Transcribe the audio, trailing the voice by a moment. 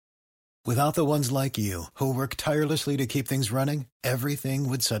Without the ones like you, who work tirelessly to keep things running, everything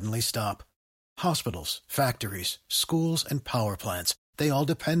would suddenly stop. Hospitals, factories, schools, and power plants, they all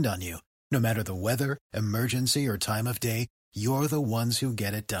depend on you. No matter the weather, emergency, or time of day, you're the ones who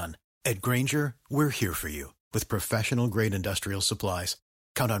get it done. At Grainger, we're here for you with professional-grade industrial supplies.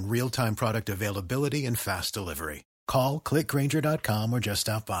 Count on real-time product availability and fast delivery. Call, click Grainger.com, or just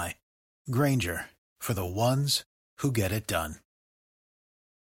stop by. Grainger, for the ones who get it done.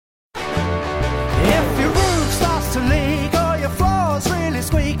 If your roof starts to leak or your floor's really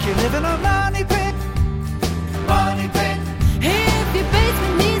squeak, you live in a money pit. Money pit. If your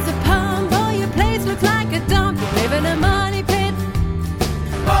basement needs a pump or your place looks like a dump, you live in a money pit.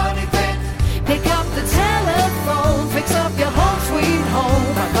 Money pit. Pick up the telephone, fix up your home sweet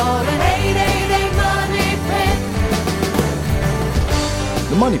home by calling 888 Money Pit.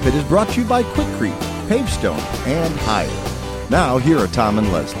 The Money Pit is brought to you by Quikrete, Pavestone, and Hyatt. Now, here are Tom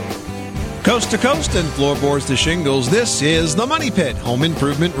and Leslie. Coast to coast and floorboards to shingles, this is the Money Pit Home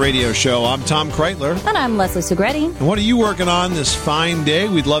Improvement Radio Show. I'm Tom Kreitler. And I'm Leslie Segretti. And what are you working on this fine day?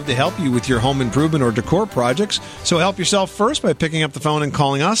 We'd love to help you with your home improvement or decor projects. So help yourself first by picking up the phone and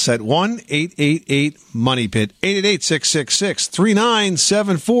calling us at 1-888-MONEY-PIT,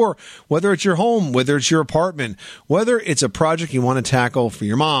 888-666-3974. Whether it's your home, whether it's your apartment, whether it's a project you want to tackle for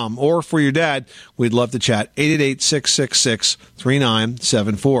your mom or for your dad, we'd love to chat.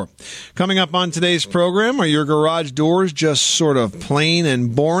 888-666-3974. Coming up on today's program, are your garage doors just sort of plain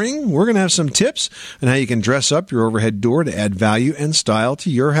and boring? We're going to have some tips on how you can dress up your overhead door to add value and style to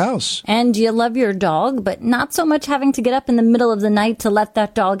your house. And you love your dog, but not so much having to get up in the middle of the night to let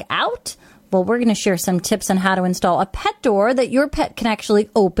that dog out? Well, we're going to share some tips on how to install a pet door that your pet can actually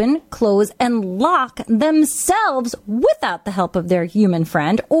open, close, and lock themselves without the help of their human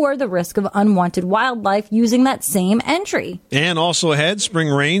friend or the risk of unwanted wildlife using that same entry. And also ahead, spring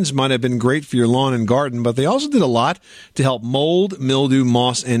rains might have been great for your lawn and garden, but they also did a lot to help mold, mildew,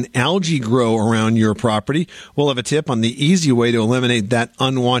 moss, and algae grow around your property. We'll have a tip on the easy way to eliminate that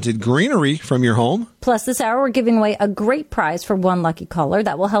unwanted greenery from your home. Plus, this hour, we're giving away a great prize for one lucky caller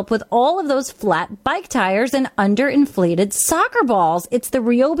that will help with all of those flat bike tires and underinflated soccer balls. It's the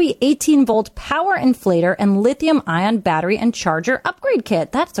Ryobi 18-volt power inflator and lithium-ion battery and charger upgrade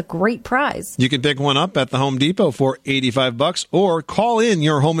kit. That's a great prize. You can pick one up at the Home Depot for $85 or call in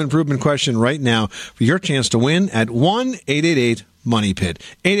your home improvement question right now for your chance to win at 1-888-MONEY-PIT,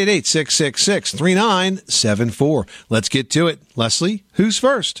 888-666-3974. Let's get to it. Leslie, who's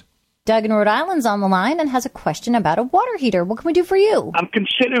first? Doug in Rhode Island's on the line and has a question about a water heater. What can we do for you? I'm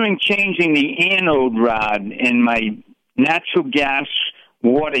considering changing the anode rod in my natural gas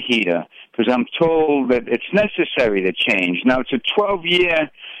water heater because I'm told that it's necessary to change. Now, it's a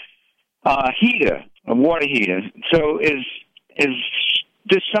 12-year heater, a water heater. So is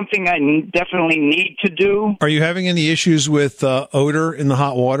this something I definitely need to do? Are you having any issues with odor in the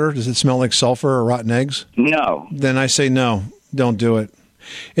hot water? Does it smell like sulfur or rotten eggs? No. Then I say no, don't do it.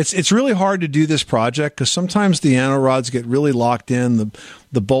 It's really hard to do this project because sometimes the anode rods get really locked in.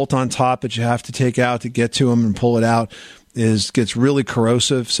 The bolt on top that you have to take out to get to them and pull it out gets really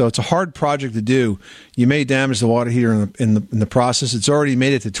corrosive. So it's a hard project to do. You may damage the water heater in the process. It's already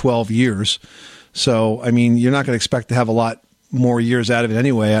made it to 12 years. So, I mean, you're not going to expect to have a lot more years out of it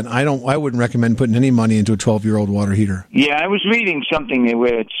anyway. And I wouldn't recommend putting any money into a 12-year-old water heater. Yeah, I was reading something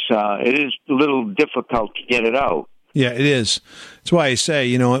where it is a little difficult to get it out. Yeah, it is. That's why I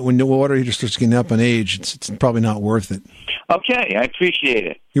say, when the water heater starts getting up in age, it's probably not worth it. Okay, I appreciate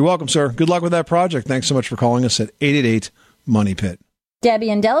it. You're welcome, sir. Good luck with that project. Thanks so much for calling us at 888-MONEY-PIT. Debbie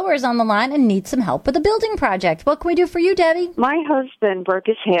in Delaware is on the line and needs some help with a building project. What can we do for you, Debbie? My husband broke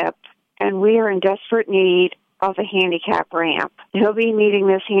his hip, and we are in desperate need of a handicap ramp. He'll be needing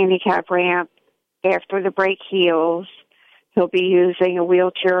this handicap ramp after the break heals. He'll be using a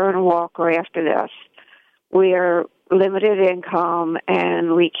wheelchair and a walker after this. We are limited income,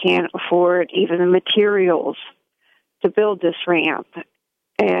 and we can't afford even the materials to build this ramp.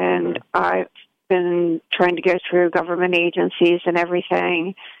 And I've been trying to go through government agencies and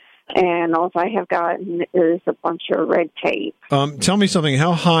everything, and all I have gotten is a bunch of red tape. Tell me something.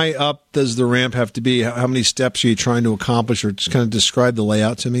 How high up does the ramp have to be? How many steps are you trying to accomplish, or just kind of describe the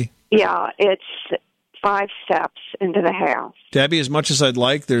layout to me? Yeah, it's 5 steps into the house. Debbie, as much as I'd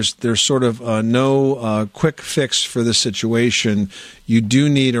like, there's sort of no quick fix for this situation. You do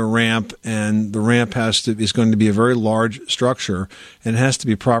need a ramp, and the ramp is going to be a very large structure, and it has to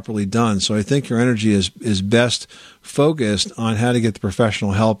be properly done. So I think your energy is best focused on how to get the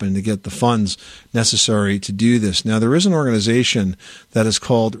professional help and to get the funds necessary to do this. Now, there is an organization that is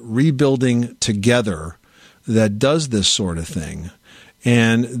called Rebuilding Together that does this sort of thing.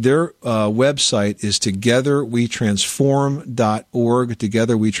 And their website is togetherwetransform.org,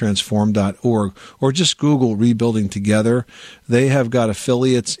 togetherwetransform.org, or just Google Rebuilding Together. They have got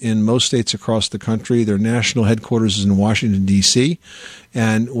affiliates in most states across the country. Their national headquarters is in Washington, D.C.,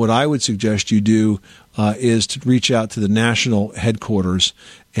 and what I would suggest you do is to reach out to the national headquarters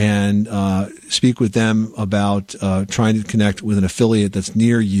and speak with them about trying to connect with an affiliate that's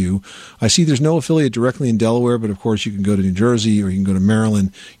near you. I see there's no affiliate directly in Delaware, but of course you can go to New Jersey or you can go to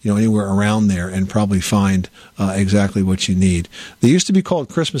Maryland, anywhere around there and probably find exactly what you need. They used to be called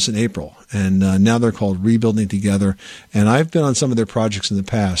Christmas in April, and now they're called Rebuilding Together. And I've been on some of their projects in the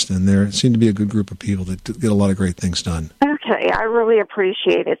past, and they seem to be a good group of people that get a lot of great things done. Okay, I really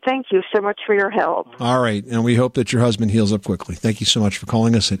appreciate it. Thank you so much for your help. All right, and we hope that your husband heals up quickly. Thank you so much for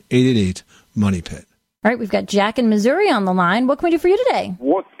calling us at 888-MONEY-PIT. All right, we've got Jack in Missouri on the line. What can we do for you today?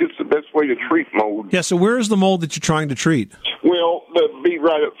 What is the best way to treat mold? Yeah, so where is the mold that you're trying to treat? Well, to be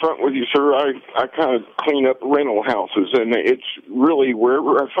right up front with you, sir, I kind of clean up rental houses, and it's really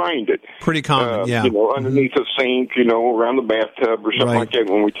wherever I find it. Pretty common, yeah. Underneath a sink, around the bathtub or something like that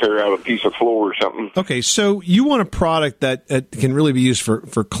when we tear out a piece of floor or something. Okay, so you want a product that can really be used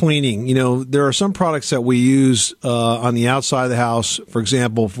for cleaning. There are some products that we use on the outside of the house, for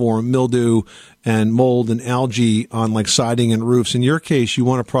example, for mildew and mold and algae on like siding and roofs. In your case, you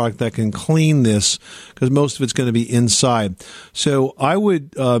want a product that can clean this because most of it's going to be inside. So I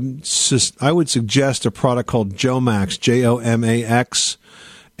would suggest a product called Jomax, Jomax,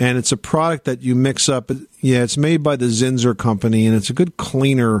 and it's a product that you mix up. Yeah, it's made by the Zinsser company, and it's a good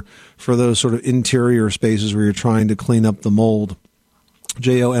cleaner for those sort of interior spaces where you're trying to clean up the mold.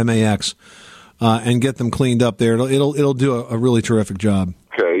 Jomax, and get them cleaned up there. It'll do a really terrific job.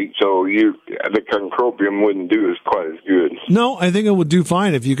 Okay, so the concropium wouldn't do quite as good. No, I think it would do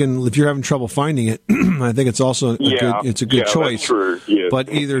fine if you're having trouble finding it. I think it's also a good choice. That's true. Yes.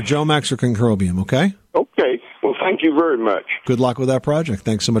 But either Jomax or concropium, okay? Okay. Well, thank you very much. Good luck with that project.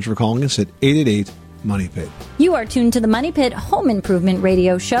 Thanks so much for calling us at 888-MONEY-PIT. You are tuned to the Money Pit Home Improvement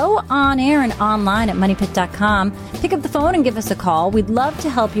Radio Show on air and online at moneypit.com. Pick up the phone and give us a call. We'd love to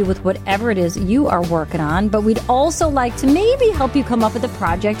help you with whatever it is you are working on, but we'd also like to maybe help you come up with a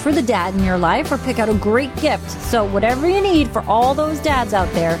project for the dad in your life or pick out a great gift. So whatever you need for all those dads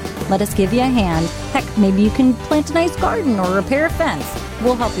out there, let us give you a hand. Heck, maybe you can plant a nice garden or repair a fence.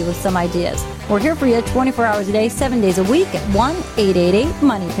 We'll help you with some ideas. We're here for you 24 hours a day, 7 days a week at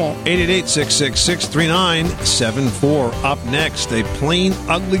 1-888-MONEY-PIT. 888-666-3974. Up next, a plain,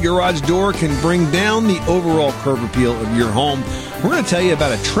 ugly garage door can bring down the overall curb appeal of your home. We're going to tell you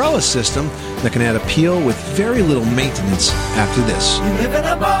about a trellis system that can add appeal with very little maintenance after this. You live in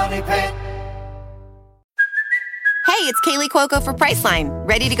a money pit. Hey, it's Kaylee Cuoco for Priceline.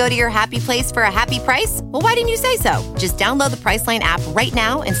 Ready to go to your happy place for a happy price? Well, why didn't you say so? Just download the Priceline app right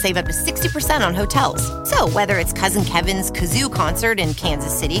now and save up to 60% on hotels. So whether it's Cousin Kevin's Kazoo Concert in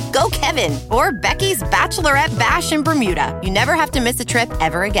Kansas City, go Kevin, or Becky's Bachelorette Bash in Bermuda, you never have to miss a trip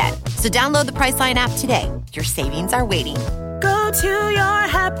ever again. So download the Priceline app today. Your savings are waiting. Go to your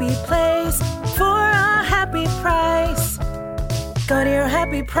happy place for a happy price. Go to your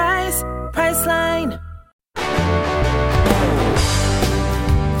happy price, Priceline.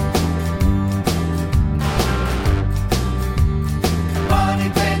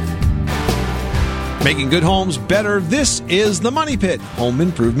 Making good homes better. This is the Money Pit Home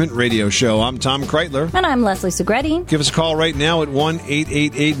Improvement Radio Show. I'm Tom Kreitler. And I'm Leslie Segretti. Give us a call right now at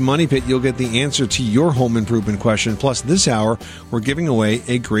 1-888-MONEY-PIT. You'll get the answer to your home improvement question. Plus, this hour, we're giving away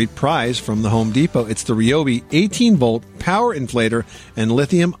a great prize from the Home Depot. It's the Ryobi 18-volt power inflator and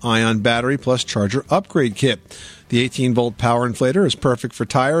lithium-ion battery plus charger upgrade kit. The 18-volt power inflator is perfect for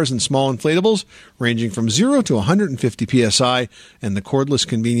tires and small inflatables, ranging from 0 to 150 psi, and the cordless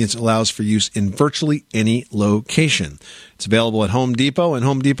convenience allows for use in virtually any location. It's available at Home Depot and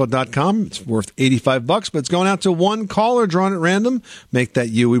HomeDepot.com. It's worth $85, but it's going out to one caller drawn at random. Make that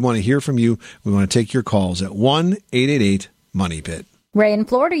you. We want to hear from you. We want to take your calls at 1-888-MONEY-PIT. Ray in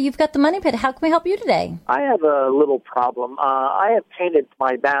Florida, you've got the Money Pit. How can we help you today? I have a little problem. I have painted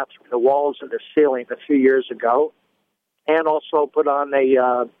my bathroom, the walls and the ceiling a few years ago, and also put on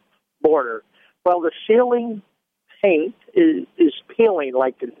a border. Well, the ceiling paint is peeling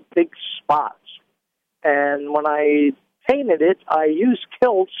like in big spots. And when I painted it, I used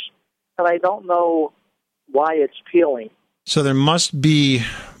kilts, and I don't know why it's peeling. So there must be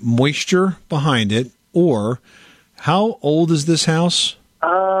moisture behind it, or how old is this house?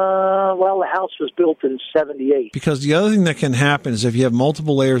 Well, the house was built in 78. Because the other thing that can happen is if you have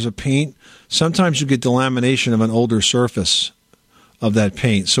multiple layers of paint, sometimes you get delamination of an older surface. of that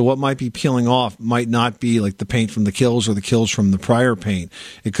paint. So what might be peeling off might not be like the paint from the kills or the kills from the prior paint.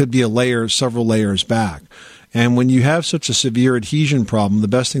 It could be a layer, several layers back. And when you have such a severe adhesion problem, the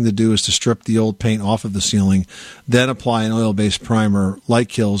best thing to do is to strip the old paint off of the ceiling, then apply an oil-based primer like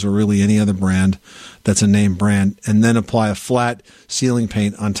Kills or really any other brand that's a name brand, and then apply a flat ceiling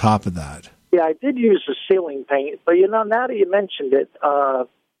paint on top of that. Yeah, I did use the ceiling paint, but now that you mentioned it,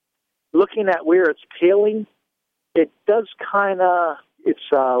 looking at where it's peeling, it does kind of,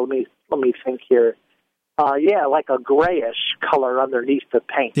 let me think here. Like a grayish color underneath the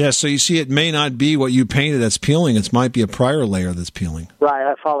paint. Yeah, so you see it may not be what you painted that's peeling. It might be a prior layer that's peeling.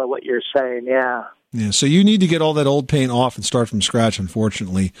 Right, I follow what you're saying, yeah. Yeah, so you need to get all that old paint off and start from scratch,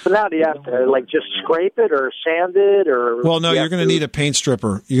 unfortunately. So now do you have to, just scrape it or sand it? Or Well, no, you're going to need a paint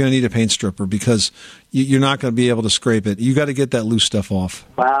stripper. You're going to need a paint stripper because you're not going to be able to scrape it. You got to get that loose stuff off.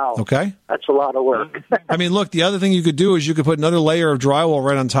 Wow. Okay? That's a lot of work. I mean, look, the other thing you could do is you could put another layer of drywall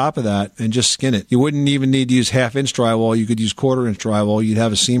right on top of that and just skin it. You wouldn't even need to use half-inch drywall. You could use quarter-inch drywall. You'd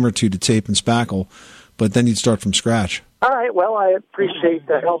have a seam or two to tape and spackle, but then you'd start from scratch. All right, well, I appreciate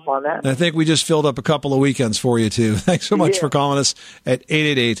the help on that. And I think we just filled up a couple of weekends for you, too. Thanks so much for calling us at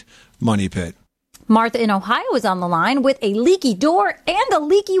 888-MONEY-PIT. Martha in Ohio is on the line with a leaky door and a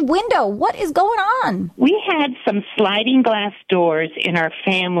leaky window. What is going on? We had some sliding glass doors in our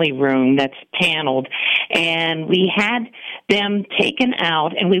family room that's paneled, and we had them taken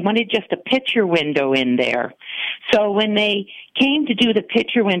out, and we wanted just a picture window in there. So when they came to do the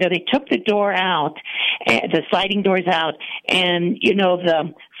picture window, they took the door out, the sliding doors out, and,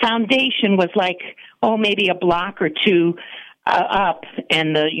 the foundation was like, maybe a block or two up,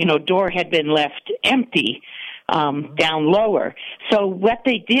 and the door had been left empty down lower. So what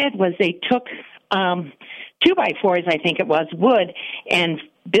they did was they took 2x4s, I think it was, wood, and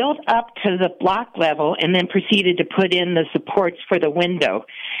built up to the block level, and then proceeded to put in the supports for the window.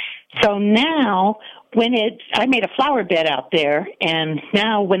 So now, I made a flower bed out there, and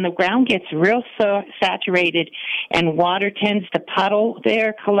now when the ground gets real saturated and water tends to puddle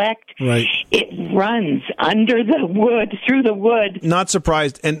there, right, it runs under the wood, through the wood. Not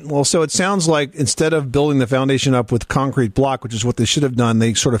surprised. And, so it sounds like instead of building the foundation up with concrete block, which is what they should have done,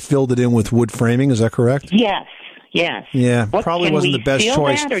 they sort of filled it in with wood framing. Is that correct? Yes. Yeah, probably wasn't the best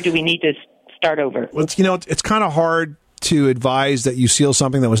choice. That, or do we need to start over? Well, it's kind of hard to advise that you seal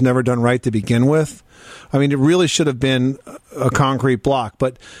something that was never done right to begin with. I mean, it really should have been a concrete block.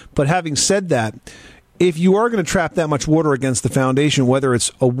 But having said that, if you are going to trap that much water against the foundation, whether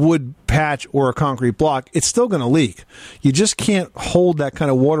it's a wood patch or a concrete block, it's still going to leak. You just can't hold that kind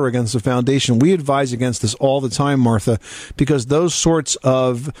of water against the foundation. We advise against this all the time, Martha, because those sorts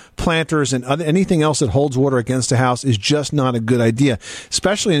of planters and anything else that holds water against a house is just not a good idea,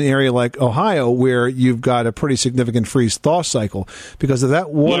 especially in an area like Ohio where you've got a pretty significant freeze-thaw cycle. Because if that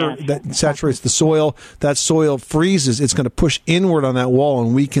water that saturates the soil, that soil freezes, it's going to push inward on that wall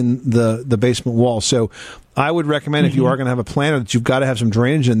and weaken the basement wall. So I would recommend if you are going to have a planter that you've got to have some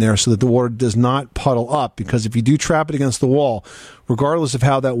drainage in there so that the water does not puddle up, because if you do trap it against the wall, regardless of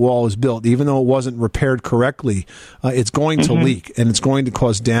how that wall is built, even though it wasn't repaired correctly, it's going to leak and it's going to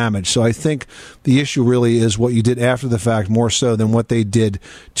cause damage. So I think the issue really is what you did after the fact more so than what they did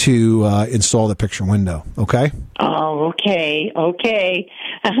to install the picture window. Okay? Oh, okay.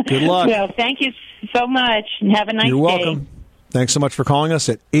 Good luck. Well, thank you so much and have a nice day. You're welcome. Thanks so much for calling us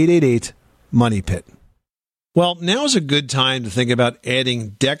at 888-MONEY-PIT. Well, now's a good time to think about adding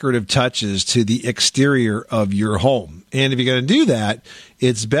decorative touches to the exterior of your home. And if you're going to do that,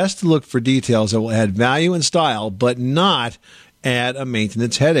 it's best to look for details that will add value and style, but not add a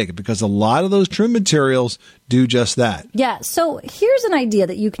maintenance headache, because a lot of those trim materials do just that. Yeah, so here's an idea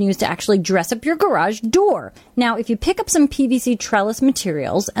that you can use to actually dress up your garage door. Now, if you pick up some PVC trellis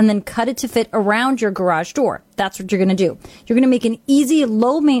materials and then cut it to fit around your garage door, that's what you're going to do. You're going to make an easy,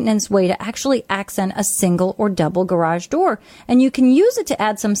 low-maintenance way to actually accent a single or double garage door. And you can use it to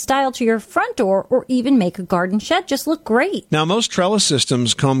add some style to your front door or even make a garden shed just look great. Now, most trellis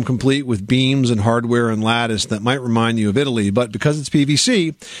systems come complete with beams and hardware and lattice that might remind you of Italy, but because it's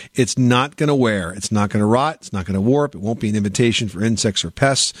PVC, it's not going to wear. It's not going to rot. It's not going to warp. It won't be an invitation for insects or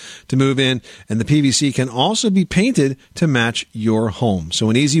pests to move in. And the PVC can also be painted to match your home.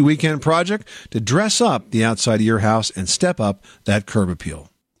 So an easy weekend project to dress up the outside of your house and step up that curb appeal.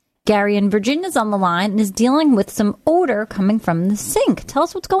 Gary in Virginia is on the line and is dealing with some odor coming from the sink. Tell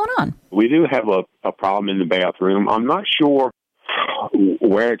us what's going on. We do have a problem in the bathroom. I'm not sure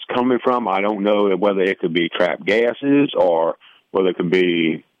where it's coming from. I don't know whether it could be trapped gases or whether it could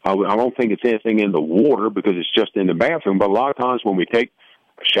be, I don't think it's anything in the water because it's just in the bathroom. But a lot of times when we take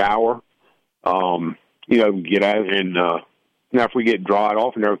a shower, get out and Now, if we get dried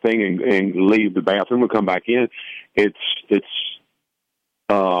off and everything and leave the bathroom and come back in, it's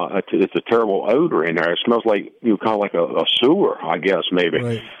a terrible odor in there. It smells like, kind of like a sewer, I guess, maybe.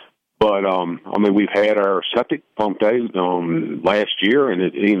 Right. But, we've had our septic pumped out last year, and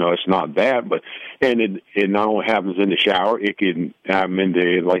it's not that, but, and it not only happens in the shower, it can happen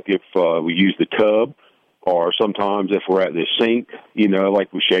like if we use the tub, or sometimes if we're at the sink,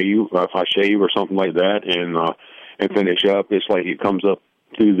 like we shave, if I shave or something like that, and finish up, it's like it comes up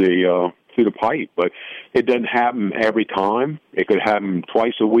through the pipe. But it doesn't happen every time. It could happen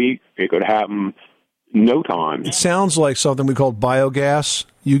twice a week. It could happen no time. It sounds like something we call biogas.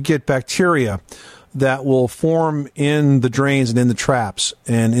 You get bacteria that will form in the drains and in the traps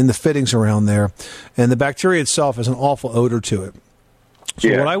and in the fittings around there. And the bacteria itself has an awful odor to it. So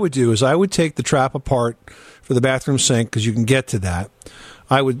what I would do is I would take the trap apart for the bathroom sink, because you can get to that.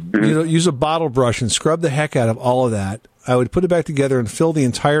 I would use a bottle brush and scrub the heck out of all of that. I would put it back together and fill the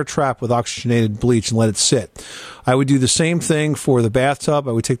entire trap with oxygenated bleach and let it sit. I would do the same thing for the bathtub.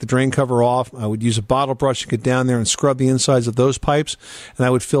 I would take the drain cover off. I would use a bottle brush to get down there and scrub the insides of those pipes, and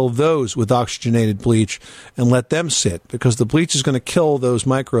I would fill those with oxygenated bleach and let them sit, because the bleach is going to kill those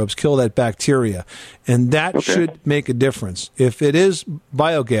microbes, kill that bacteria, and that should make a difference. If it is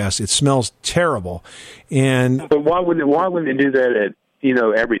biogas, it smells terrible. But why wouldn't it do that at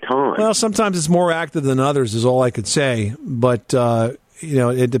every time? Well, sometimes it's more active than others is all I could say. But,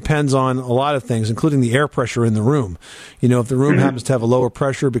 it depends on a lot of things, including the air pressure in the room. If the room happens to have a lower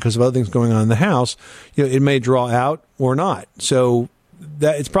pressure because of other things going on in the house, it may draw out or not. So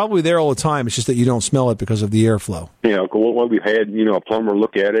that it's probably there all the time. It's just that you don't smell it because of the airflow. Well, we've had, a plumber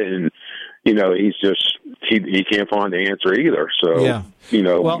look at it, and, he can't find the answer either. So, yeah.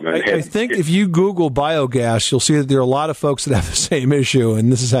 Well, I think if you Google biogas, you'll see that there are a lot of folks that have the same issue,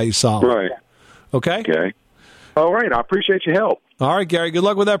 and this is how you solve it. Right. Okay? All right. I appreciate your help. All right, Gary. Good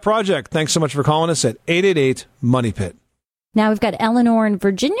luck with that project. Thanks so much for calling us at 888-MONEY-PIT. Now we've got Eleanor in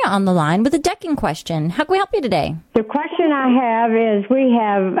Virginia on the line with a decking question. How can we help you today? The question I have is we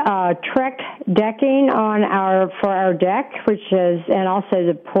have Trek decking for our deck, and also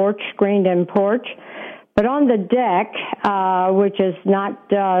the porch, screened-in porch. But on the deck, which is not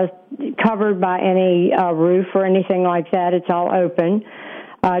covered by any roof or anything like that, it's all open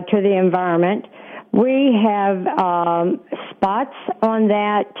to the environment. We have spots on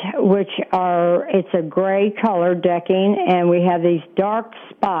that, it's a gray color decking, and we have these dark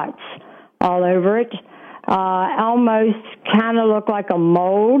spots all over it. Almost kind of look like a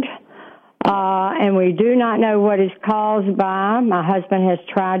mold. And we do not know what it's caused by. My husband has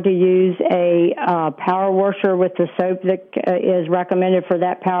tried to use a power washer with the soap that is recommended for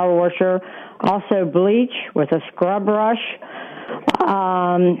that power washer. Also bleach with a scrub brush.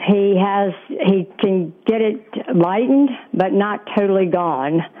 He can get it lightened, but not totally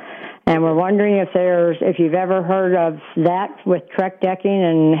gone. And we're wondering if you've ever heard of that with Trek decking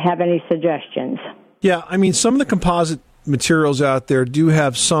and have any suggestions. Yeah, some of the composite materials out there do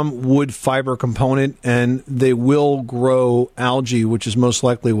have some wood fiber component, and they will grow algae, which is most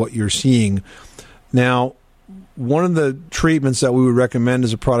likely what you're seeing. Now, one of the treatments that we would recommend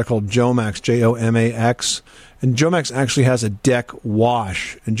is a product called Jomax, Jomax, and Jomax actually has a deck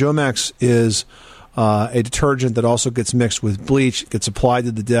wash, and Jomax is a detergent that also gets mixed with bleach. It gets applied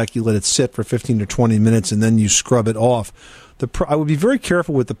to the deck. You let it sit for 15 to 20 minutes, and then you scrub it off. I would be very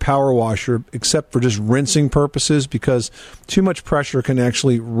careful with the power washer, except for just rinsing purposes, because too much pressure can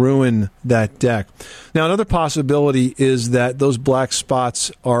actually ruin that deck. Now, another possibility is that those black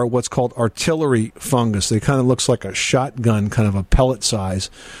spots are what's called artillery fungus. They kind of looks like a shotgun, kind of a pellet size.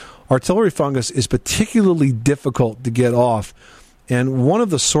 Artillery fungus is particularly difficult to get off, and one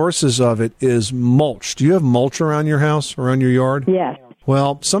of the sources of it is mulch. Do you have mulch around your house, around your yard? Yes.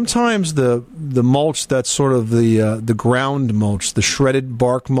 Well, sometimes the mulch that's sort of the ground mulch, the shredded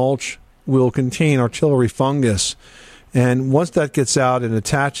bark mulch, will contain artillery fungus. And once that gets out and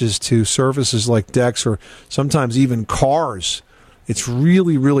attaches to surfaces like decks or sometimes even cars, it's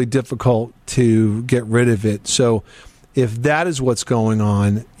really, really difficult to get rid of it. So if that is what's going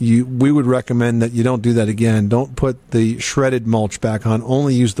on, we would recommend that you don't do that again. Don't put the shredded mulch back on.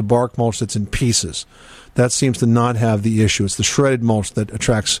 Only use the bark mulch that's in pieces. That seems to not have the issue. It's the shredded mulch that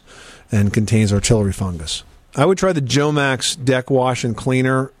attracts and contains artillery fungus. I would try the Jomax deck wash and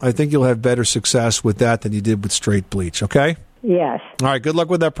cleaner. I think you'll have better success with that than you did with straight bleach, okay? Yes. All right, good luck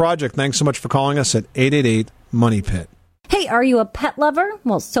with that project. Thanks so much for calling us at 888-MONEY-PIT. Hey, are you a pet lover?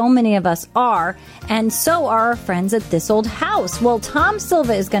 Well, so many of us are, and so are our friends at This Old House. Well, Tom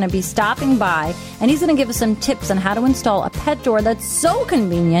Silva is going to be stopping by, and he's going to give us some tips on how to install a pet door that's so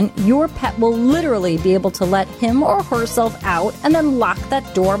convenient, your pet will literally be able to let him or herself out and then lock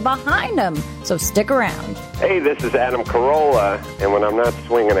that door behind him. So stick around. Hey, this is Adam Carolla, and when I'm not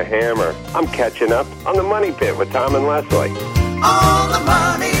swinging a hammer, I'm catching up on the Money Pit with Tom and Leslie. On the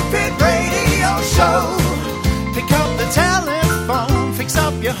Money Pit Radio Show. Pick up the telephone, fix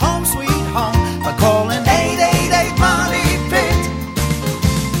up your home sweet home by calling 888-MONEY-PIT.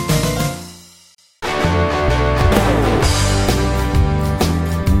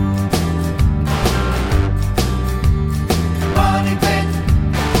 Money Pit.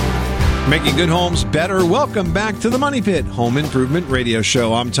 Making good homes better. Welcome back to the Money Pit Home Improvement Radio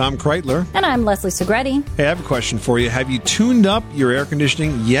Show. I'm Tom Kreitler. And I'm Leslie Segretti. Hey, I have a question for you. Have you tuned up your air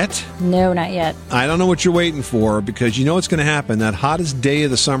conditioning yet? No, not yet. I don't know what you're waiting for, because you know what's going to happen. That hottest day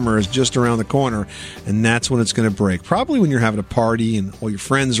of the summer is just around the corner, and that's when it's going to break. Probably when you're having a party and all your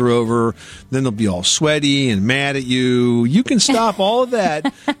friends are over. Then they'll be all sweaty and mad at you. You can stop all of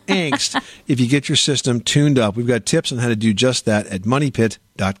that angst if you get your system tuned up. We've got tips on how to do just that at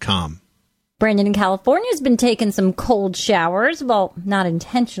moneypit.com. Brandon in California has been taking some cold showers. Well, not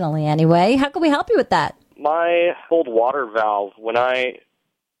intentionally anyway. How can we help you with that? My cold water valve,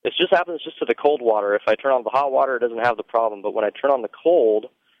 it just happens just to the cold water. If I turn on the hot water, it doesn't have the problem. But when I turn on the cold,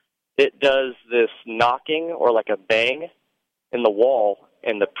 it does this knocking or like a bang in the wall,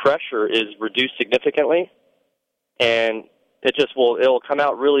 and the pressure is reduced significantly. And it'll come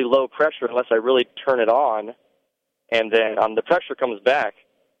out really low pressure unless I really turn it on, and then the pressure comes back.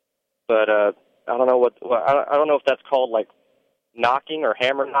 But I don't know I don't know if that's called like knocking or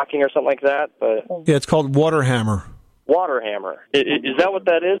hammer knocking or something like that. But yeah, it's called water hammer. Water hammer. Is that what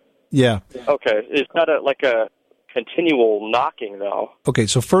that is? Yeah. Okay. It's not like a continual knocking though. Okay,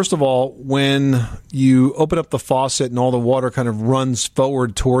 so first of all, when you open up the faucet and all the water kind of runs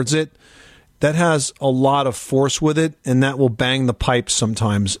forward towards it, that has a lot of force with it, and that will bang the pipe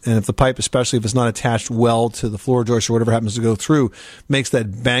sometimes. And if the pipe, especially if it's not attached well to the floor joist or whatever happens to go through, makes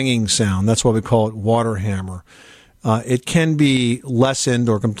that banging sound. That's why we call it water hammer. It can be lessened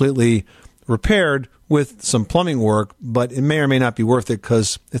or completely repaired with some plumbing work, but it may or may not be worth it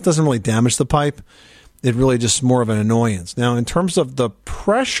because it doesn't really damage the pipe. It really just more of an annoyance. Now, in terms of the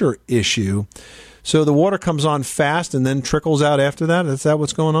pressure issue, so the water comes on fast and then trickles out after that? Is that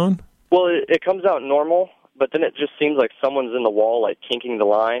what's going on? Well, it comes out normal, but then it just seems like someone's in the wall, like kinking the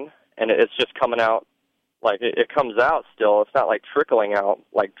line, and it's just coming out, like it comes out still. It's not like trickling out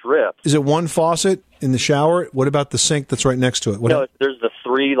like drip. Is it one faucet in the shower? What about the sink that's right next to it? No, there's the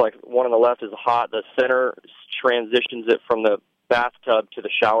three, like one on the left is hot, the center transitions it from the bathtub to the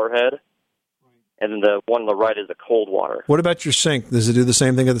shower head, and then the one on the right is the cold water. What about your sink? Does it do the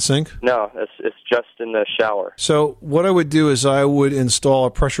same thing at the sink? No, it's just in the shower. So what I would do is I would install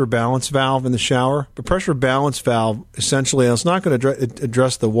a pressure balance valve in the shower. The pressure balance valve, essentially, it's not going to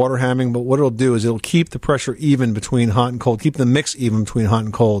address the water hammering, but what it'll do is it'll keep the pressure even between hot and cold, keep the mix even between hot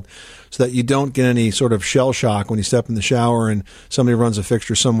and cold, so that you don't get any sort of shell shock when you step in the shower and somebody runs a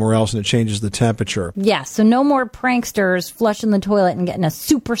fixture somewhere else and it changes the temperature. Yeah, so no more pranksters flushing the toilet and getting a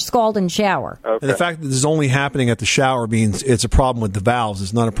super scalding shower. Okay. And the fact that this is only happening at the shower means it's a problem with the valves.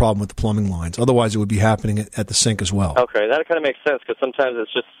 It's not a problem with the plumbing lines. Otherwise, it would be happening at the sink as well. Okay, that kind of makes sense because sometimes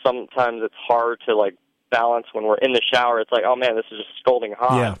it's hard to like balance when we're in the shower. It's like, oh man, this is just scalding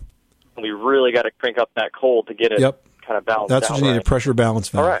hot. Yeah. And we really got to crank up that cold to get it kind of balanced. That's what you need, a pressure balance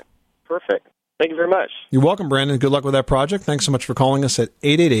valve. All right, perfect. Thank you very much. You're welcome, Brandon. Good luck with that project. Thanks so much for calling us at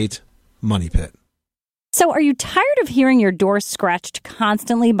 888-MONEY-PIT. So are you tired of hearing your door scratched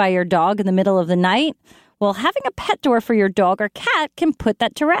constantly by your dog in the middle of the night? Well, having a pet door for your dog or cat can put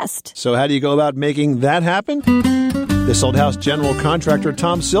that to rest. So how do you go about making that happen? This Old House general contractor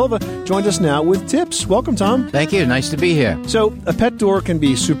Tom Silva joined us now with tips. Welcome, Tom. Thank you. Nice to be here. So a pet door can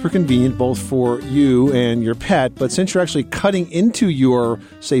be super convenient both for you and your pet, but since you're actually cutting into your,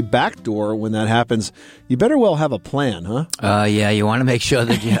 say, back door when that happens, you better well have a plan, huh? Yeah, you want to make sure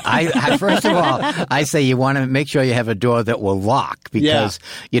that you... First of all, I say you want to make sure you have a door that will lock because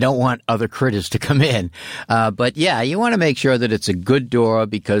you don't want other critters to come in. But yeah, you want to make sure that it's a good door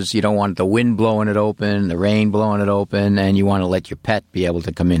because you don't want the wind blowing it open, the rain blowing it open, and you want to let your pet be able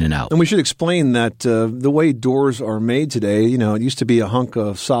to come in and out. And we should explain that the way doors are made today, it used to be a hunk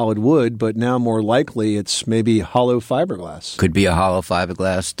of solid wood, but now more likely it's maybe hollow fiberglass. Could be a hollow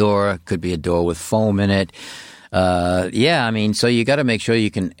fiberglass door, could be a door with foam in it. So you got to make sure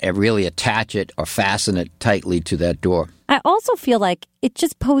you can really attach it or fasten it tightly to that door. I also feel like it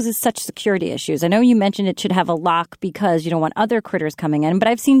just poses such security issues. I know you mentioned it should have a lock because you don't want other critters coming in, but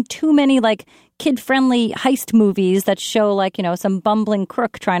I've seen too many like kid-friendly heist movies that show like, some bumbling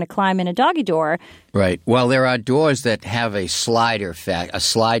crook trying to climb in a doggy door. Right. Well, there are doors that have a slide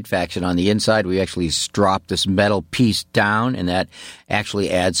faction on the inside. We actually drop this metal piece down, and that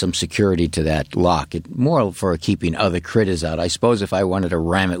actually adds some security to that lock. More for keeping other critters out. I suppose if I wanted to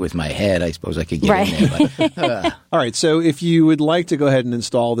ram it with my head, I suppose I could get in there. But, All right. So if you would like to go ahead and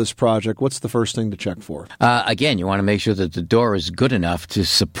install this project, what's the first thing to check for? Again, you want to make sure that the door is good enough to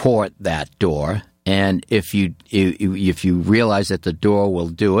support that door. And if you realize that the door will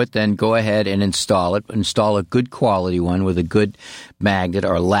do it, then go ahead and install it. Install a good quality one with a good magnet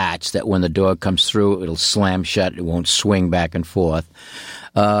or latch that when the door comes through, it'll slam shut. It won't swing back and forth.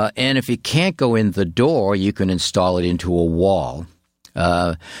 And if you can't go in the door, you can install it into a wall.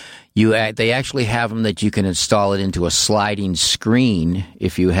 They actually have them that you can install it into a sliding screen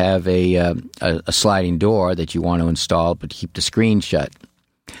if you have a sliding door that you want to install, but keep the screen shut.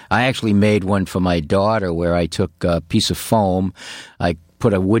 I actually made one for my daughter where I took a piece of foam, I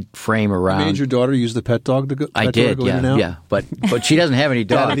put a wood frame around. You made your daughter use the pet dog to go? I did, in and out? yeah. But she doesn't have any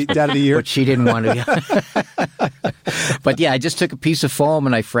dogs. Dad of the year? But she didn't want to. But yeah, I just took a piece of foam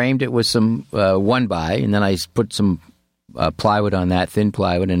and I framed it with some 1x, and then I put some plywood on that, thin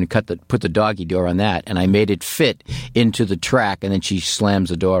plywood, and put the doggy door on that, and I made it fit into the track, and then she slams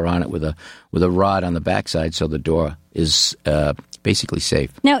the door on it with a rod on the backside, so the door is basically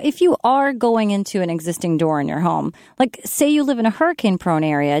safe. Now, if you are going into an existing door in your home, like say you live in a hurricane-prone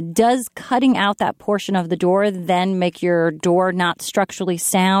area, does cutting out that portion of the door then make your door not structurally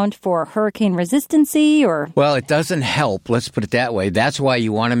sound for hurricane resistancy, or? Well, it doesn't help. Let's put it that way. That's why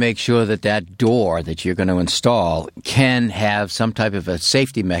you want to make sure that door that you're going to install can have some type of a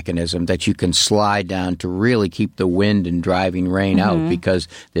safety mechanism that you can slide down to really keep the wind and driving rain out, because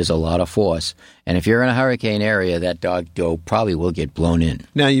there's a lot of force. And if you're in a hurricane area, that dog door probably will get blown in.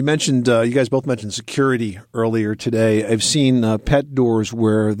 Now, you mentioned, you guys both mentioned security earlier today. I've seen pet doors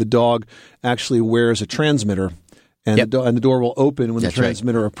where the dog actually wears a transmitter, and, the door will open when the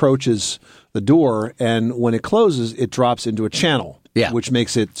transmitter approaches the door, and when it closes, it drops into a channel. Yeah. Which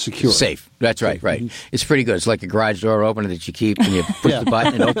makes it secure. Safe. That's right, right. It's pretty good. It's like a garage door opener that you keep, and you push the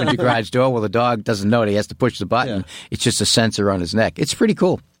button and opens your garage door. Well, the dog doesn't know it. He has to push the button. Yeah. It's just a sensor on his neck. It's pretty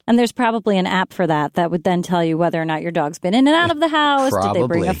cool. And there's probably an app for that would then tell you whether or not your dog's been in and out of the house. Probably. Did they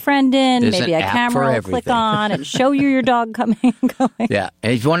bring a friend in? There's Maybe an a app camera for will everything. click on and show you your dog coming and going. Yeah.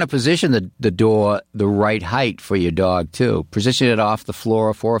 And if you want to position the door the right height for your dog, too, position it off the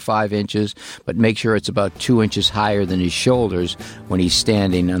floor 4 or 5 inches, but make sure it's about 2 inches higher than his shoulders when he's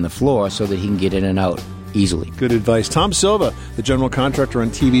standing on the floor so that he can get in and out easily. Good advice. Tom Silva, the general contractor on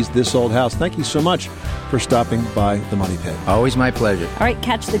TV's This Old House. Thank you so much for stopping by the Money Pit. Always my pleasure. All right,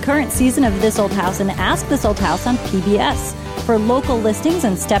 catch the current season of This Old House and Ask This Old House on PBS. For local listings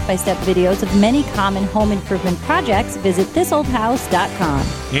and step-by-step videos of many common home improvement projects, visit thisoldhouse.com.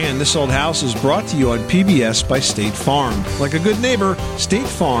 And This Old House is brought to you on PBS by State Farm. Like a good neighbor, State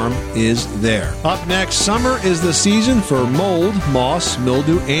Farm is there. Up next, summer is the season for mold, moss,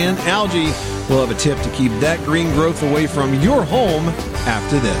 mildew, and algae. We'll have a tip to keep that green growth away from your home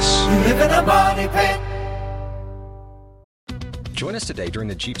after this. You live in a money pit. Join us today during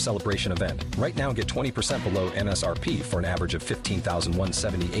the Jeep Celebration event. Right now, get 20% below MSRP for an average of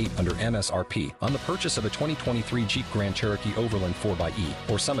 $15,178 under MSRP on the purchase of a 2023 Jeep Grand Cherokee Overland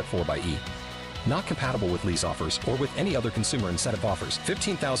 4xE or Summit 4xE. Not compatible with lease offers or with any other consumer incentive offers.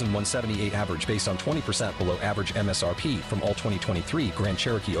 $15,178 average based on 20% below average MSRP from all 2023 Grand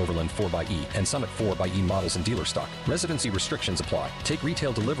Cherokee Overland 4xE and Summit 4xE models in dealer stock. Residency restrictions apply. Take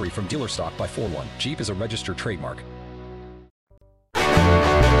retail delivery from dealer stock by 4/1. Jeep is a registered trademark.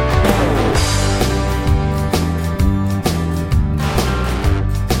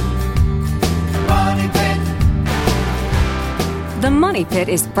 The Money Pit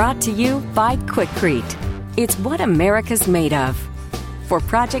is brought to you by Quikrete. It's what America's made of. For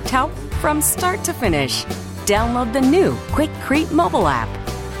project help from start to finish, download the new Quikrete mobile app.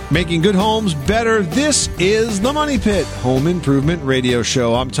 Making good homes better. This is the Money Pit Home Improvement Radio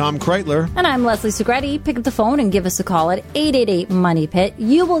Show. I'm Tom Kreitler. And I'm Leslie Segretti. Pick up the phone and give us a call at 888-MONEY-PIT.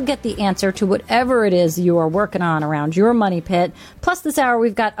 You will get the answer to whatever it is you are working on around your money pit. Plus, this hour,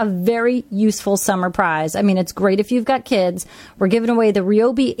 we've got a very useful summer prize. I mean, it's great if you've got kids. We're giving away the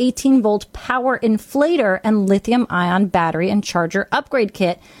Ryobi 18-volt power inflator and lithium-ion battery and charger upgrade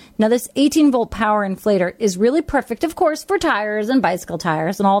kit. Now, this 18-volt power inflator is really perfect, of course, for tires and bicycle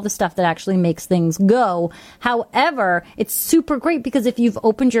tires and all the stuff that actually makes things go. However, it's super great because if you've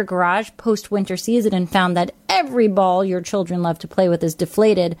opened your garage post-winter season and found that every ball your children love to play with is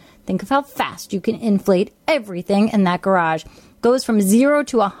deflated, think of how fast you can inflate everything in that garage. Goes from 0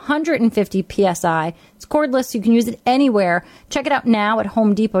 to 150 psi. It's cordless, so you can use it anywhere. Check it out now at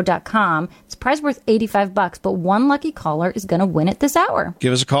homedepot.com. It's price worth $85, but one lucky caller is going to win it this hour.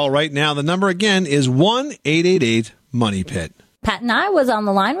 Give us a call right now. The number again is 1-888-MONEY-PIT. Pat and I was on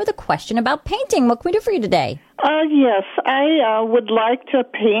the line with a question about painting. What can we do for you today? Yes, I would like to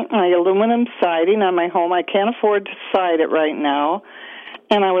paint my aluminum siding on my home. I can't afford to side it right now.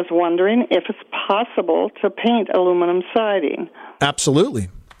 And I was wondering if it's possible to paint aluminum siding. Absolutely.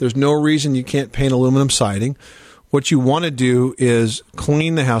 There's no reason you can't paint aluminum siding. What you want to do is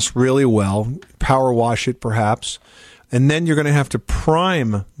clean the house really well, power wash it perhaps, and then you're going to have to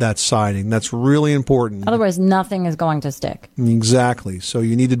prime that siding. That's really important. Otherwise, nothing is going to stick. Exactly. So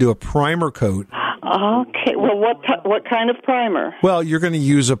you need to do a primer coat. Okay. Well, what kind of primer? Well, you're going to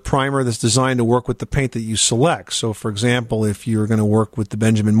use a primer that's designed to work with the paint that you select. So, for example, if you're going to work with the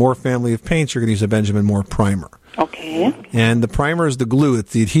Benjamin Moore family of paints, you're going to use a Benjamin Moore primer. Okay. And the primer is the glue.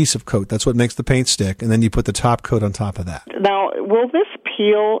 It's the adhesive coat. That's what makes the paint stick. And then you put the top coat on top of that. Now, will this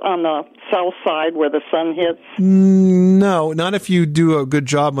peel on the south side where the sun hits? No, not if you do a good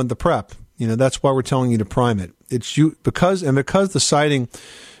job on the prep. That's why we're telling you to prime it. Because the siding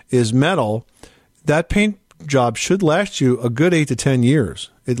is metal, that paint job should last you a good 8 to 10 years.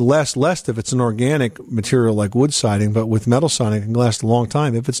 It lasts less if it's an organic material like wood siding, but with metal siding, it can last a long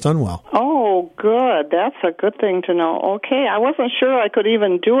time if it's done well. Oh, good. That's a good thing to know. Okay, I wasn't sure I could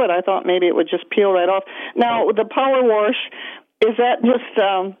even do it. I thought maybe it would just peel right off. Now, the power wash, is that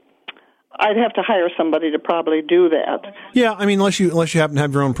just... I'd have to hire somebody to probably do that. Yeah, I mean, unless you happen to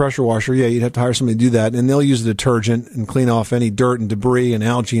have your own pressure washer, yeah, you'd have to hire somebody to do that, and they'll use a detergent and clean off any dirt and debris and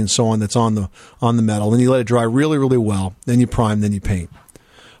algae and so on that's on the metal. Then you let it dry really, really well. Then you prime. Then you paint.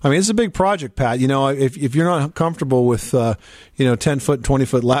 I mean, it's a big project, Pat. If you're not comfortable with 10-foot,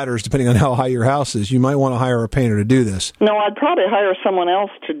 20-foot ladders, depending on how high your house is, you might want to hire a painter to do this. No, I'd probably hire someone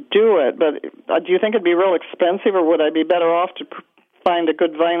else to do it. But do you think it'd be real expensive, or would I be better off to find a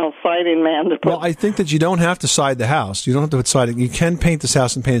good vinyl siding man to put? Well, I think that you don't have to side the house. You don't have to put siding. You can paint this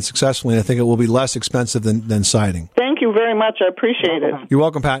house and paint it successfully, and I think it will be less expensive than siding. Thank you very much. I appreciate it. You're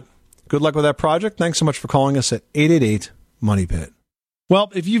welcome, Pat. Good luck with that project. Thanks so much for calling us at 888-MONEY-PIT.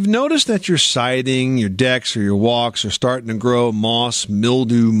 Well, if you've noticed that your siding, your decks, or your walks are starting to grow moss,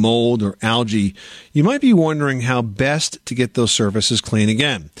 mildew, mold, or algae, you might be wondering how best to get those surfaces clean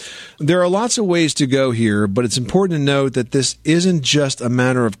again. There are lots of ways to go here, but it's important to note that this isn't just a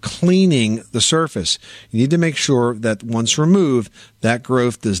matter of cleaning the surface. You need to make sure that once removed, that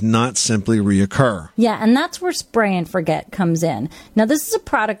growth does not simply reoccur. Yeah, and that's where Spray and Forget comes in. Now, this is a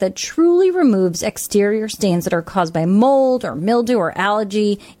product that truly removes exterior stains that are caused by mold or mildew or algae,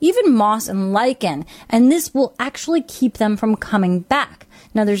 even moss and lichen, and this will actually keep them from coming back.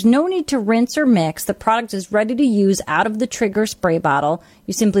 Now, there's no need to rinse or mix. The product is ready to use out of the Trigger spray bottle.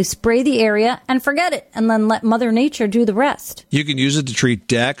 You simply spray the area and forget it, and then let Mother Nature do the rest. You can use it to treat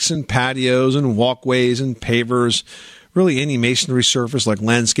decks and patios and walkways and pavers, really any masonry surface like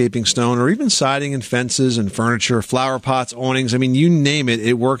landscaping stone, or even siding and fences and furniture, flower pots, awnings. I mean, you name it,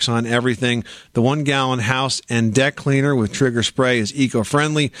 it works on everything. The 1-gallon house and deck cleaner with Trigger Spray is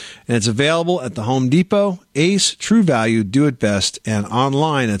eco-friendly, and it's available at the Home Depot, Ace, True Value, Do It Best, and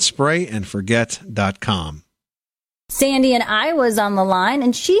online at sprayandforget.com. Sandy in Iowa's on the line,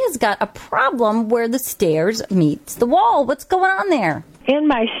 and she has got a problem where the stairs meets the wall. What's going on there? In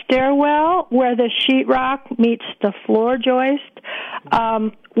my stairwell, where the sheetrock meets the floor joist,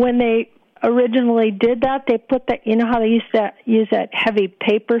 when they originally did that, they put that, you know how they use that heavy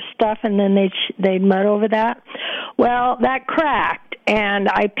paper stuff, and then they'd mud over that? Well, that cracked, and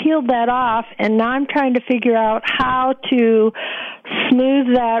I peeled that off, and now I'm trying to figure out how to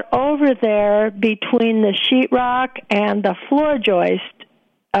smooth that over there between the sheetrock and the floor joist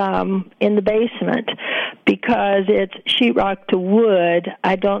in the basement, because it's sheetrock to wood.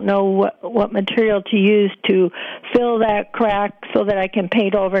 I don't know what material to use to fill that crack so that I can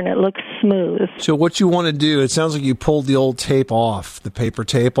paint over and it looks smooth. So what you want to do, it sounds like you pulled the old tape off, the paper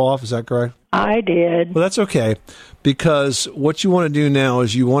tape off. Is that correct? I did. Well, that's okay, because what you want to do now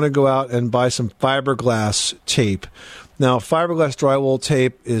is you want to go out and buy some fiberglass tape. Now, fiberglass drywall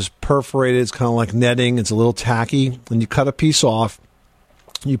tape is perforated. It's kind of like netting. It's a little tacky. And you cut a piece off,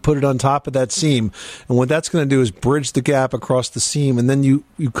 You put it on top of that seam, and what that's going to do is bridge the gap across the seam, and then you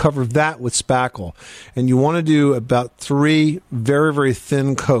cover that with spackle. And you want to do about 3 very, very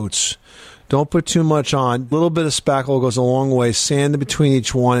thin coats. Don't put too much on. A little bit of spackle goes a long way. Sand in between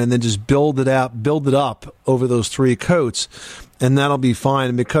each one, and then just build it up over those 3 coats, and that'll be fine.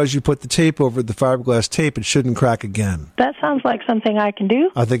 And because you put the tape over it, the fiberglass tape, it shouldn't crack again. That sounds like something I can do.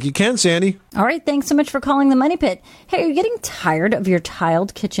 I think you can, Sandy. All right, thanks so much for calling the Money Pit. Hey, are you getting tired of your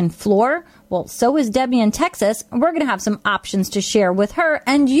tiled kitchen floor? Well, so is Debbie in Texas. We're going to have some options to share with her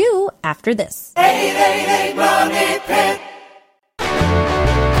and you after this. 888 Money Pit.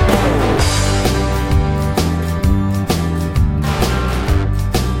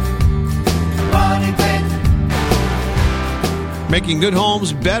 Making good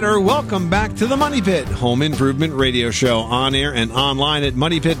homes better. Welcome back to the Money Pit Home Improvement Radio Show, on air and online at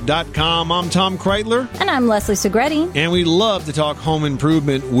moneypit.com. I'm Tom Kreitler. And I'm Leslie Segretti. And we love to talk home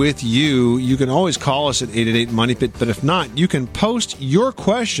improvement with you. You can always call us at 888-MONEYPIT, but if not, you can post your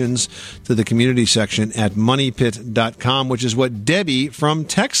questions to the community section at moneypit.com, which is what Debbie from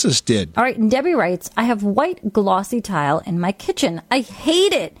Texas did. All right, and Debbie writes, I have white glossy tile in my kitchen. I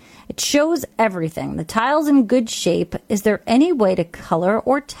hate it. It shows everything. The tile's in good shape. Is there any way to color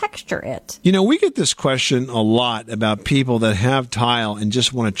or texture it? You know, we get this question a lot about people that have tile and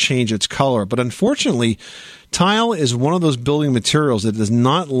just want to change its color. But unfortunately, tile is one of those building materials that does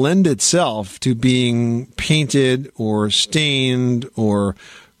not lend itself to being painted or stained or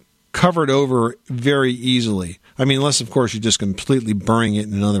covered over very easily. I mean, unless, of course, you're just completely burying it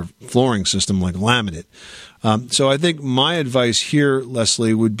in another flooring system like laminate. So I think my advice here,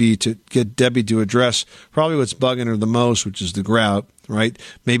 Leslie, would be to get Debbie to address probably what's bugging her the most, which is the grout, right?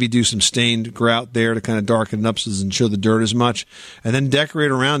 Maybe do some stained grout there to kind of darken it up so it doesn't show the dirt as much, and then decorate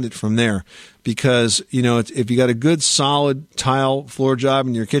around it from there. Because, you know, if you got a good solid tile floor job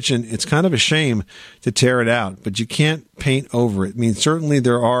in your kitchen, it's kind of a shame to tear it out, but you can't paint over it. I mean, certainly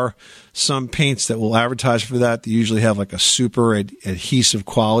there are some paints that will advertise for that. They usually have like a super adhesive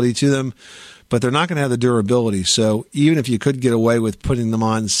quality to them, but they're not going to have the durability. So even if you could get away with putting them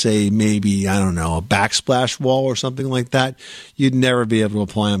on, say, maybe, I don't know, a backsplash wall or something like that, you'd never be able to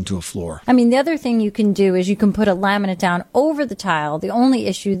apply them to a floor. I mean, the other thing you can do is you can put a laminate down over the tile. The only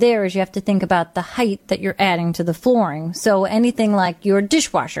issue there is you have to think about the height that you're adding to the flooring. So anything like your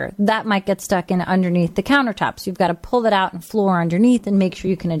dishwasher, that might get stuck in underneath the countertops. You've got to pull it out and floor underneath and make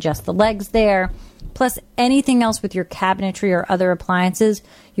sure you can adjust the legs there. Plus, anything else with your cabinetry or other appliances,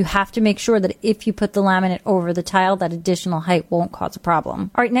 you have to make sure that if you put the laminate over the tile, that additional height won't cause a problem.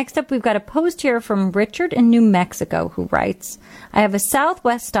 All right, next up, we've got a post here from Richard in New Mexico who writes, I have a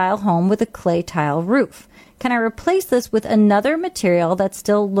Southwest-style home with a clay tile roof. Can I replace this with another material that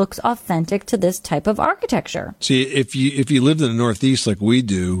still looks authentic to this type of architecture? See, if you lived in the Northeast like we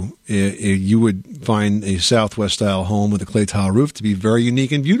do, you would find a Southwest-style home with a clay tile roof to be very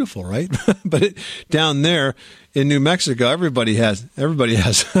unique and beautiful, right? But down there in New Mexico, everybody has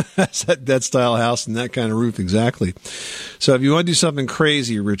that style house and that kind of roof exactly. So if you want to do something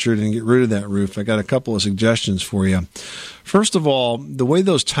crazy, Richard, and get rid of that roof, I got a couple of suggestions for you. First of all, the way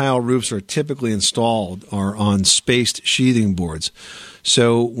those tile roofs are typically installed are on spaced sheathing boards.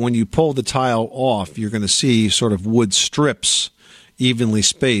 So when you pull the tile off, you're going to see sort of wood strips evenly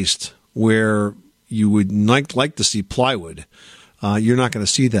spaced where you would like to see plywood. You're not going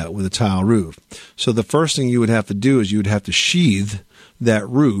to see that with a tile roof. So the first thing you would have to do is you would have to sheathe that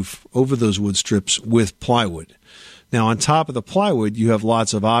roof over those wood strips with plywood. Now, on top of the plywood, you have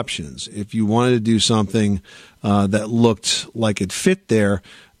lots of options. If you wanted to do something that looked like it fit there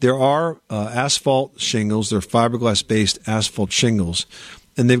are asphalt shingles. They're fiberglass-based asphalt shingles.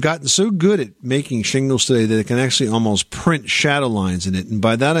 And they've gotten so good at making shingles today that it can actually almost print shadow lines in it. And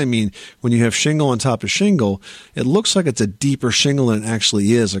by that I mean when you have shingle on top of shingle, it looks like it's a deeper shingle than it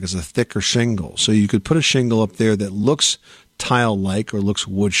actually is, like it's a thicker shingle. So you could put a shingle up there that looks tile-like or looks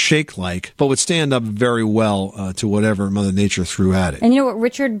wood shake-like, but would stand up very well to whatever Mother Nature threw at it. And you know what,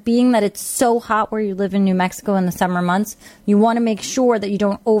 Richard, being that it's so hot where you live in New Mexico in the summer months, you want to make sure that you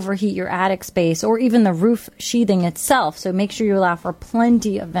don't overheat your attic space or even the roof sheathing itself. So make sure you allow for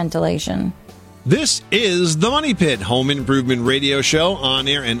plenty of ventilation. This is the Money Pit Home Improvement Radio Show, on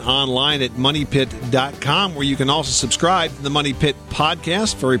air and online at moneypit.com, where you can also subscribe to the Money Pit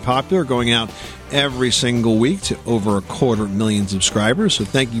podcast, very popular, going out every single week to over 250,000 subscribers. So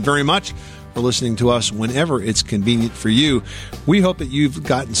thank you very much for listening to us whenever it's convenient for you. We hope that you've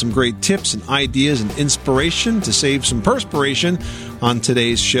gotten some great tips and ideas and inspiration to save some perspiration on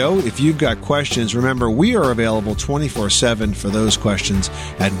today's show. If you've got questions, remember, we are available 24/7 for those questions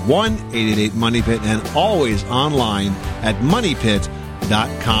at 1-888-MONEYPIT and always online at moneypit.com.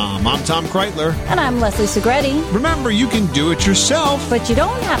 Mildew.com. I'm Tom Kreitler. And I'm Leslie Segretti. Remember, you can do it yourself, but you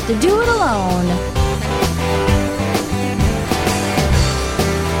don't have to do it alone.